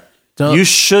do that. Don't- You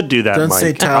should do that, don't Mike.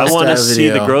 say tile I want to style see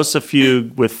the video. Grosse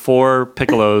Fuge with 4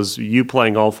 piccolos, you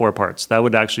playing all 4 parts. That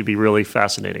would actually be really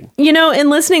fascinating. You know, in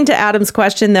listening to Adam's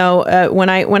question, though, when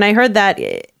I heard that,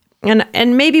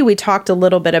 and maybe we talked a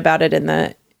little bit about it in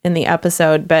the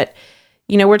episode, but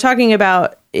you know, we're talking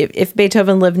about if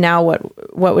Beethoven lived now,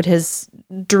 what would his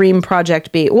dream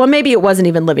project be? Well, maybe it wasn't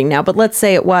even living now, but let's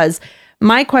say it was.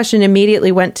 My question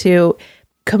immediately went to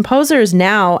composers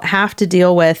now have to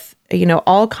deal with, you know,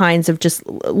 all kinds of just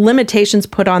limitations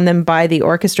put on them by the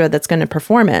orchestra that's going to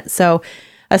perform it. So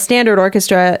a standard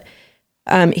orchestra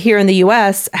here in the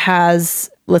US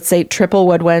has, let's say, triple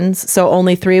woodwinds. So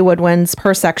only 3 woodwinds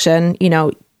per section, you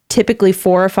know, typically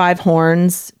 4 or 5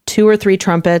 horns, 2 or 3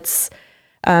 trumpets.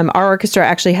 Our orchestra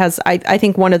actually has, I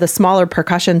think, one of the smaller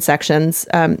percussion sections,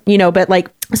 you know, but like,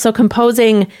 so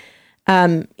composing,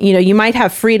 you know, you might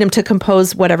have freedom to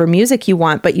compose whatever music you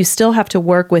want, but you still have to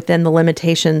work within the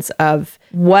limitations of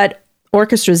what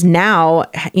orchestras now,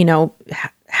 you know,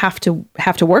 have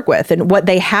to work with and what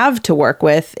they have to work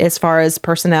with as far as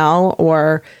personnel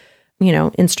or, you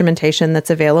know, instrumentation that's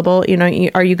available. You know,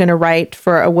 are you going to write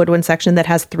for a woodwind section that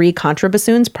has 3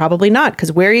 contrabassoons? Probably not,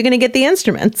 because where are you going to get the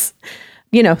instruments?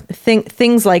 You know,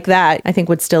 things like that, I think,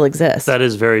 would still exist. That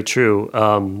is very true.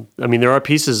 I mean, there are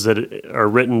pieces that are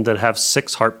written that have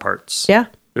 6 harp parts. Yeah.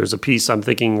 There's a piece I'm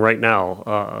thinking right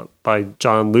now by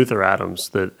John Luther Adams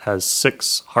that has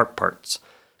 6 harp parts.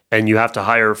 And you have to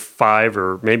hire 5,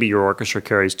 or maybe your orchestra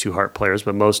carries 2 harp players,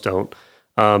 but most don't.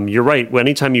 You're right.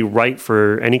 Anytime you write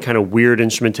for any kind of weird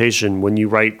instrumentation, when you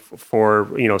write for,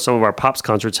 you know, some of our Pops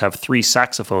concerts have 3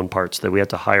 saxophone parts that we have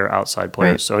to hire outside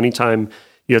players. Right. So anytime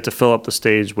you have to fill up the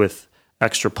stage with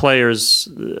extra players.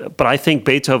 But I think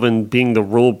Beethoven, being the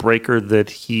rule breaker that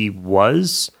he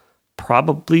was,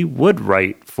 probably would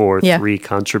write for 3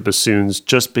 contrabassoons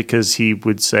just because he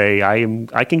would say,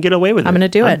 I can get away with it. I'm going to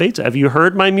do it. Beethoven. Have you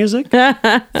heard my music? 3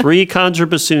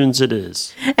 contrabassoons it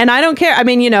is. And I don't care. I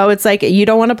mean, you know, it's like, you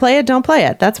don't want to play it, don't play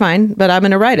it. That's fine. But I'm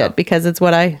going to write it because it's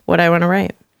what I want to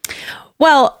write.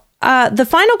 Well, the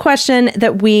final question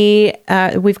that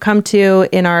we've come to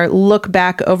in our look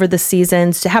back over the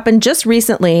seasons happened just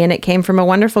recently, and it came from a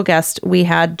wonderful guest we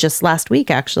had just last week,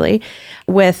 actually,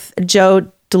 with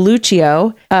Joe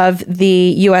DeLuccio of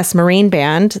the U.S. Marine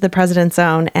Band, the President's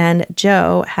Own, and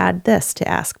Joe had this to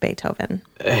ask Beethoven.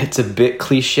 It's a bit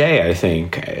cliche, I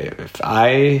think. If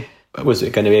I was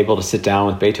going to be able to sit down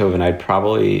with Beethoven, I'd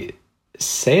probably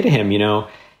say to him, you know,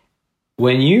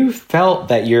 when you felt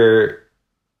that your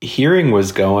hearing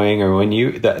was going, or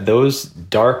when those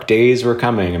dark days were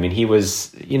coming, I mean, he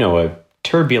was, you know, a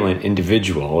turbulent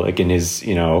individual, like in his,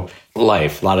 you know,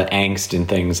 life, a lot of angst and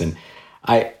things. And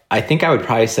I think I would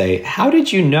probably say, how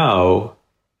did you know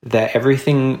that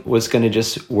everything was going to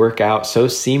just work out so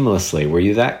seamlessly? Were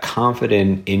you that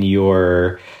confident in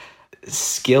your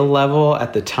skill level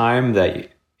at the time that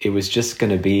it was just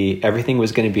going to be, everything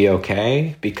was going to be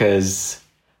okay? Because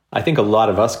I think a lot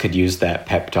of us could use that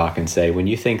pep talk and say, when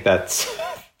you think that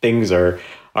things are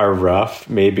rough,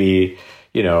 maybe,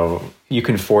 you know, you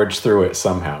can forge through it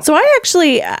somehow. So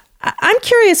I'm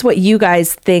curious what you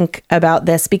guys think about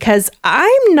this, because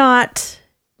I'm not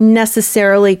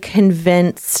necessarily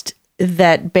convinced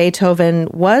that Beethoven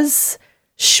was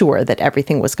sure that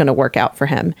everything was going to work out for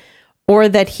him, or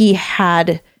that he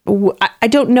had, I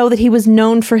don't know that he was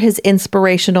known for his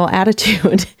inspirational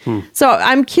attitude. So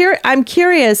I'm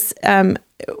curious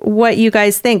what you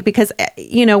guys think, because,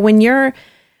 you know, when your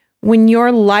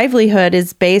livelihood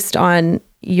is based on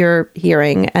your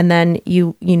hearing, and then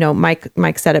you know,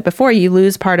 Mike said it before, you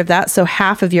lose part of that. So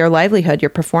half of your livelihood, your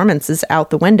performance, is out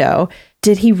the window.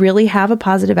 Did he really have a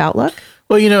positive outlook?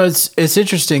 Well, you know, it's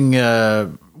interesting.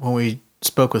 When we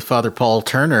spoke with Father Paul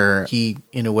Turner, he,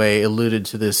 in a way, alluded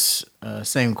to this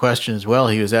same question as well.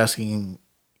 He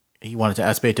wanted to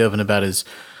ask Beethoven about his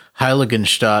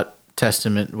Heiligenstadt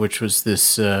Testament, which was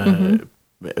this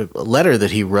letter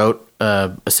that he wrote,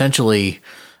 essentially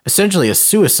a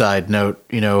suicide note,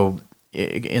 you know,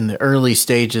 in the early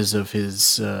stages of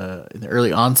his, in the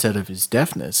early onset of his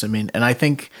deafness. I mean, and I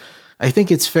think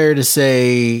it's fair to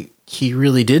say he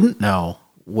really didn't know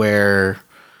where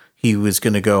he was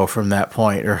going to go from that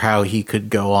point, or how he could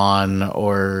go on,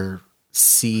 or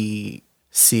see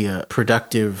a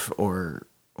productive or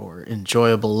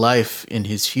enjoyable life in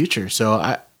his future. So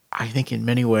I think in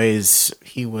many ways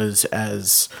he was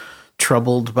as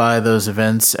troubled by those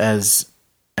events as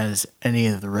any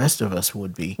of the rest of us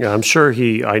would be. Yeah, I'm sure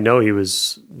I know he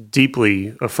was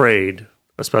deeply afraid,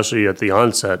 especially at the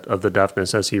onset of the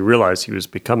deafness, as he realized he was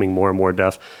becoming more and more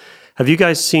deaf. Have you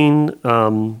guys seen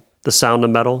The Sound of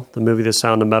Metal, the movie The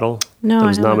Sound of Metal? No, that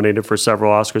was I haven't. nominated for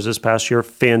several Oscars this past year.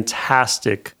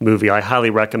 Fantastic movie. I highly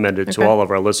recommend it to all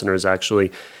of our listeners,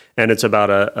 actually. And it's about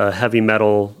a heavy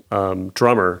metal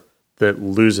drummer that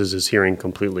loses his hearing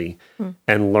completely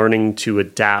and learning to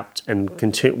adapt and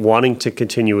wanting to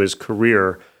continue his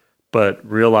career, but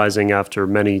realizing after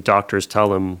many doctors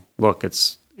tell him, look,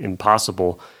 it's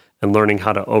impossible, and learning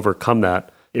how to overcome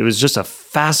that. It was just a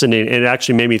fascinating, it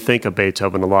actually made me think of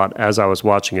Beethoven a lot as I was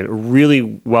watching it. A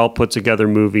really well put together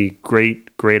movie,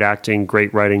 great acting,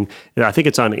 great writing. And I think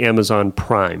it's on Amazon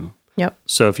Prime. Yep.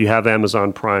 So if you have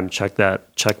Amazon Prime, check that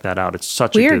out. It's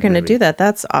such a good movie. We are going to do that.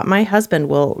 That's my husband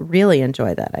will really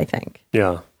enjoy that, I think.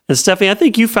 Yeah. And Stephanie, I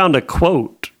think you found a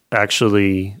quote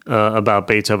actually about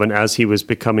Beethoven as he was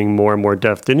becoming more and more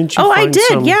deaf, didn't you? Oh, I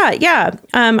did. Yeah.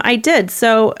 I did.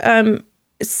 So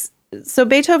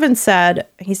Beethoven said,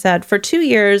 for 2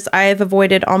 years, I have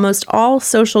avoided almost all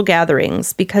social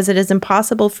gatherings because it is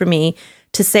impossible for me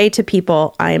to say to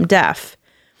people, I am deaf.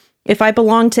 If I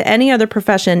belonged to any other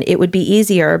profession, it would be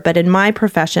easier, but in my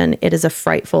profession, it is a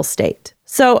frightful state.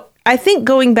 So I think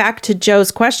going back to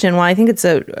Joe's question, well, I think it's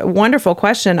a wonderful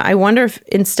question. I wonder if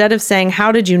instead of saying,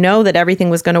 how did you know that everything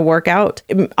was going to work out?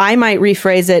 I might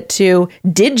rephrase it to,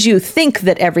 did you think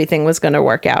that everything was going to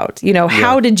work out?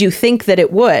 How did you think that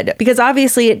it would? Because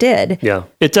obviously it did. Yeah.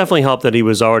 It definitely helped that he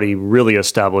was already really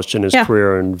established in his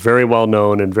career and very well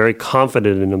known and very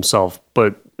confident in himself.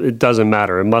 But it doesn't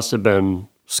matter. It must have been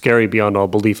scary beyond all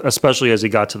belief, especially as he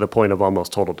got to the point of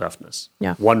almost total deafness.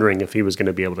 Yeah. Wondering if he was going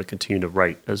to be able to continue to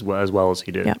write as well as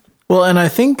he did. Yeah. Well, and I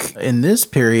think in this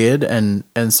period and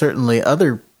certainly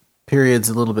other periods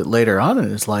a little bit later on in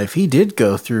his life, he did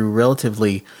go through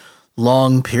relatively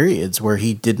long periods where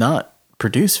he did not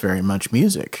produce very much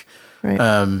music. Right.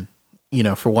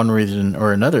 For one reason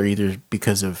or another, either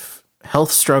because of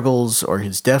health struggles or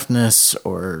his deafness,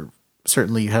 or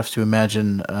certainly you have to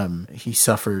imagine he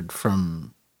suffered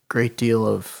from great deal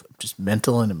of just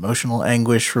mental and emotional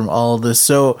anguish from all of this.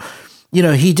 So,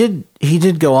 he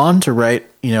did go on to write,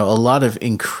 a lot of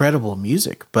incredible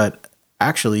music, but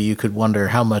actually you could wonder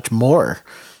how much more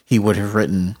he would have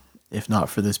written if not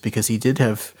for this, because he did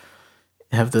have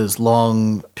those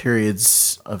long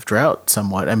periods of drought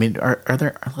somewhat. I mean, are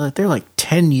there like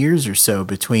 10 years or so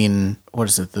between, what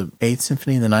is it, the 8th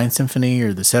Symphony and the 9th Symphony,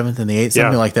 or the 7th and the 8th,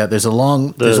 something like that. There's a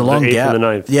long the 8th gap. And the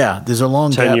 9th. Yeah, there's a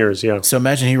long 10 gap. years, yeah. So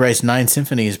imagine he writes 9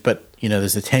 symphonies, but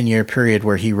there's a 10-year period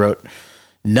where he wrote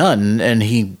none, and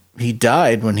he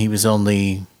died when he was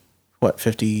only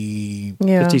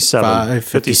 57,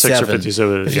 56 or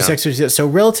 57. 56 or 57. So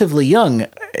relatively young.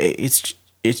 It's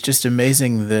just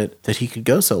amazing that he could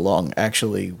go so long,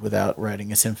 actually, without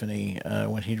writing a symphony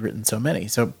when he'd written so many.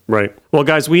 So right. Well,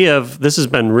 guys, this has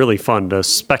been really fun to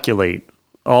speculate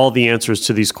all the answers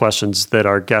to these questions that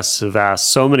our guests have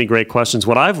asked. So many great questions.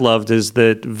 What I've loved is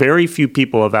that very few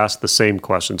people have asked the same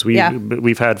questions.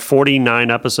 We've had 49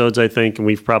 episodes, I think, and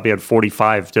we've probably had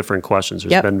 45 different questions.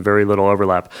 There's been very little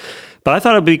overlap. But I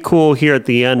thought it'd be cool here at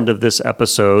the end of this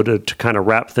episode to kind of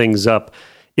wrap things up.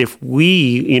 If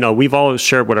we've all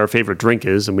shared what our favorite drink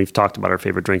is, and we've talked about our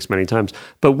favorite drinks many times,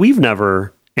 but we've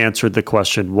never answered the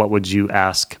question, what would you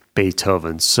ask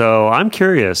Beethoven? So I'm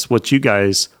curious what you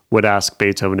guys would ask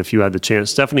Beethoven if you had the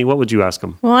chance. Stephanie, what would you ask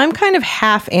him? Well, I'm kind of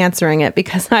half answering it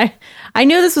because I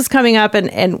knew this was coming up,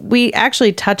 and we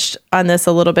actually touched on this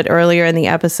a little bit earlier in the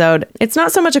episode. It's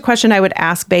not so much a question I would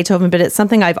ask Beethoven, but it's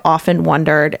something I've often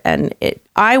wondered. And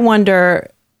I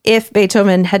wonder if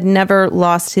Beethoven had never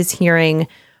lost his hearing,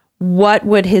 what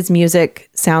would his music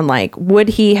sound like? Would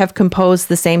he have composed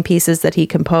the same pieces that he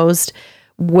composed?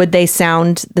 Would they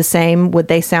sound the same? Would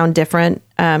they sound different?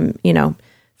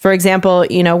 For example,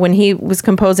 when he was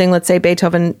composing, let's say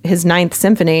Beethoven, his 9th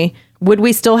symphony, would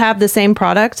we still have the same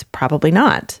product? Probably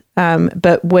not.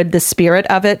 But would the spirit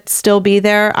of it still be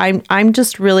there? I'm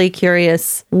just really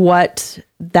curious what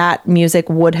that music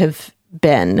would have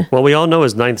been. Well, we all know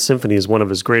his 9th Symphony is one of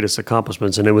his greatest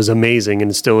accomplishments, and it was amazing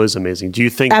and still is amazing. Do you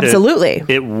think Absolutely. That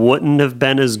it wouldn't have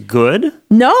been as good?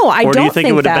 No, I don't think that. Or do you think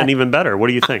it would have been even better? What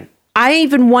do you think? I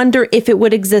even wonder if it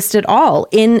would exist at all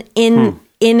in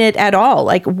it at all.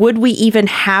 Like, would we even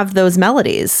have those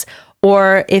melodies?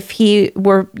 Or if he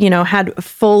were, had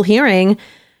full hearing,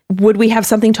 would we have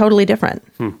something totally different?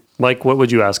 Mike, what would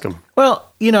you ask him?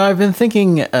 Well, I've been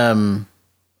thinking a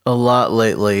lot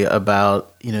lately about,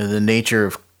 the nature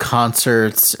of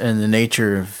concerts and the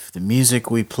nature of the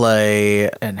music we play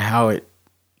and how it,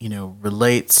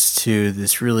 relates to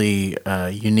this really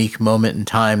unique moment in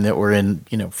time that we're in,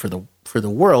 for the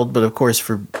world, but of course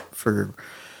for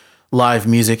live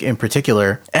music in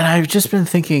particular. And I've just been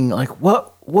thinking, like,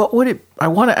 what would it? I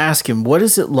want to ask him, what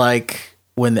is it like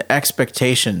when the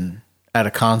expectation at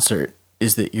a concert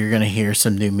is that you're going to hear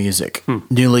some new music,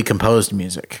 newly composed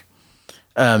music?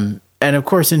 And of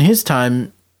course, in his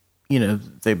time,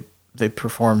 they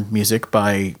performed music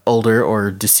by older or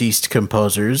deceased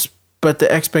composers, but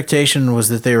the expectation was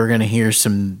that they were going to hear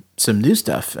some new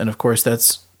stuff. And of course,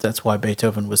 that's why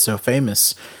Beethoven was so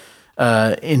famous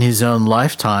in his own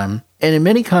lifetime. And in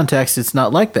many contexts, it's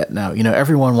not like that now.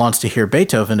 Everyone wants to hear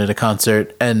Beethoven at a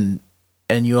concert, and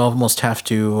you almost have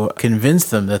to convince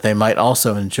them that they might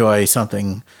also enjoy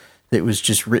something that was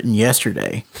just written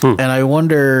yesterday. And I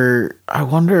wonder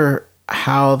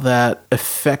how that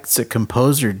affects a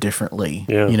composer differently.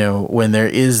 Yeah. When there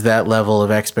is that level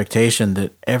of expectation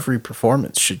that every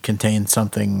performance should contain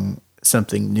something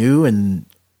new, and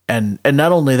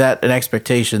not only that, an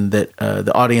expectation that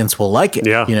the audience will like it.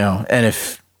 Yeah. And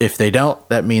if they don't,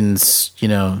 that means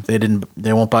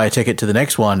they won't buy a ticket to the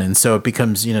next one, and so it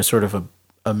becomes sort of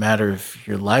a matter of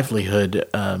your livelihood,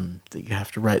 that you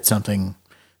have to write something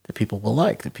that people will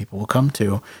like, that people will come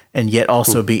to, and yet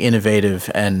also be innovative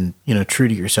and true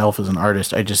to yourself as an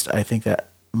artist. I think that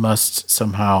must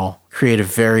somehow create a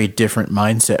very different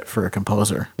mindset for a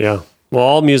composer. Yeah. Well,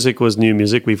 all music was new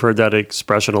music. We've heard that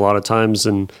expression a lot of times,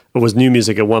 and it was new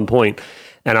music at one point.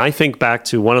 And I think back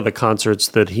to one of the concerts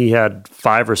that he had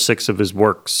 5 or 6 of his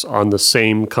works on the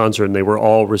same concert, and they were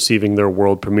all receiving their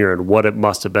world premiere, and what it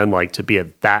must have been like to be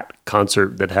at that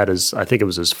concert that had his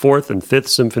 4th and 5th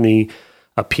symphony,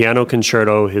 a piano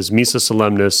concerto, his Missa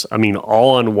Solemnis,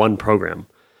 all on one program.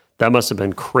 That must have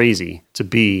been crazy to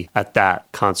be at that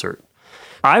concert.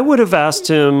 I would have asked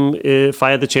him, if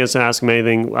I had the chance to ask him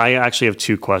anything, I actually have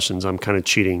 2 questions. I'm kind of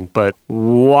cheating, but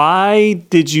why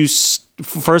did you...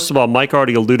 First of all, Mike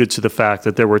already alluded to the fact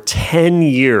that there were 10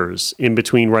 years in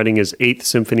between writing his 8th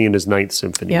symphony and his 9th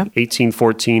symphony,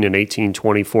 1814 and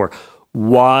 1824.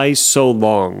 Why so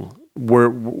long?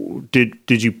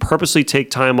 Did you purposely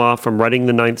take time off from writing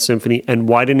the 9th symphony, and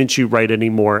why didn't you write any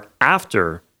more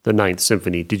after the 9th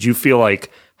symphony? Did you feel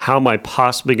like, how am I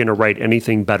possibly going to write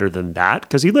anything better than that?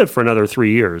 Because he lived for another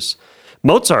 3 years.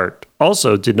 Mozart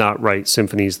also did not write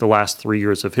symphonies the last 3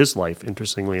 years of his life,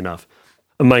 interestingly enough.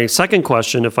 My second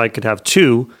question, if I could have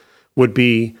 2, would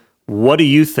be, what do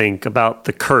you think about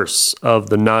the curse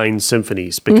of the 9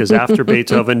 symphonies? Because after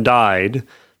Beethoven died,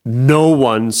 no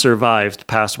one survived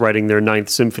past writing their 9th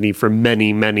symphony for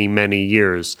many, many, many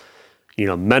years.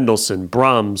 Mendelssohn,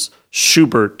 Brahms,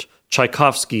 Schubert,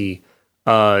 Tchaikovsky,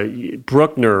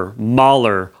 Bruckner,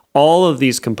 Mahler, all of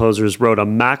these composers wrote a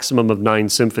maximum of 9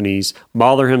 symphonies.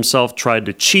 Mahler himself tried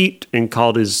to cheat and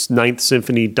called his 9th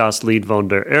symphony Das Lied von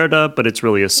der Erde, but it's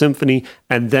really a symphony.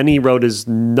 And then he wrote his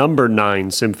number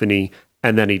 9 symphony,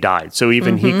 and then he died. So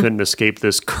even he couldn't escape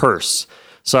this curse.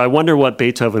 So I wonder what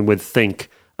Beethoven would think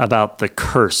about the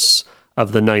curse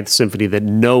of the 9th symphony, that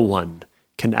no one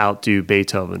can outdo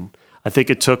Beethoven. I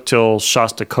think it took till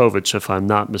Shostakovich, if I'm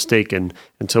not mistaken,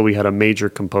 until we had a major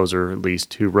composer, at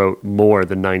least, who wrote more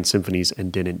than 9 symphonies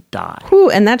and didn't die. Ooh,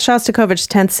 and that Shostakovich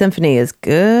 10th symphony is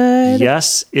good.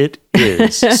 Yes, it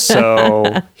is.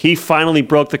 So he finally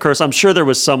broke the curse. I'm sure there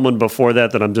was someone before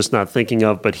that I'm just not thinking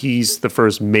of, but he's the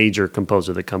first major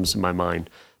composer that comes to my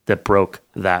mind that broke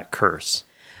that curse.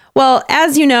 Well,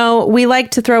 as you know, we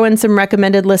like to throw in some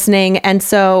recommended listening. And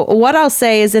so what I'll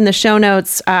say is, in the show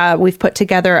notes, we've put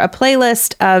together a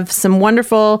playlist of some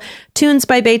wonderful tunes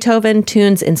by Beethoven,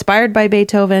 tunes inspired by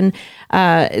Beethoven,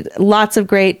 lots of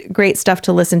great stuff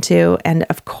to listen to. And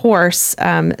of course,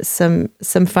 some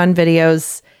fun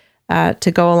videos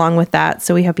to go along with that.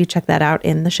 So we hope you check that out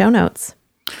in the show notes.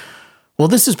 Well,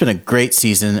 this has been a great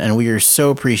season, and we are so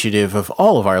appreciative of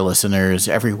all of our listeners,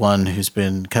 everyone who's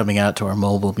been coming out to our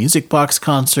mobile music box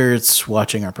concerts,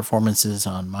 watching our performances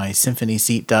on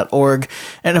mysymphonyseat.org,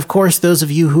 and of course, those of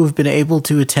you who have been able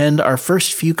to attend our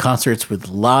first few concerts with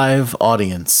live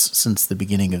audience since the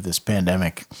beginning of this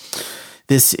pandemic.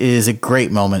 This is a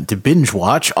great moment to binge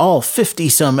watch all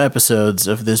 50-some episodes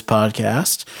of this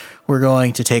podcast. We're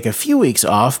going to take a few weeks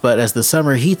off, but as the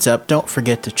summer heats up, don't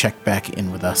forget to check back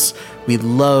in with us. We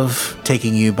love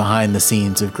taking you behind the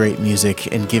scenes of great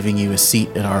music and giving you a seat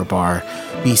at our bar.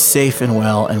 Be safe and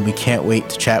well, and we can't wait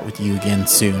to chat with you again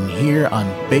soon here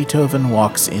on Beethoven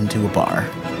Walks Into a Bar.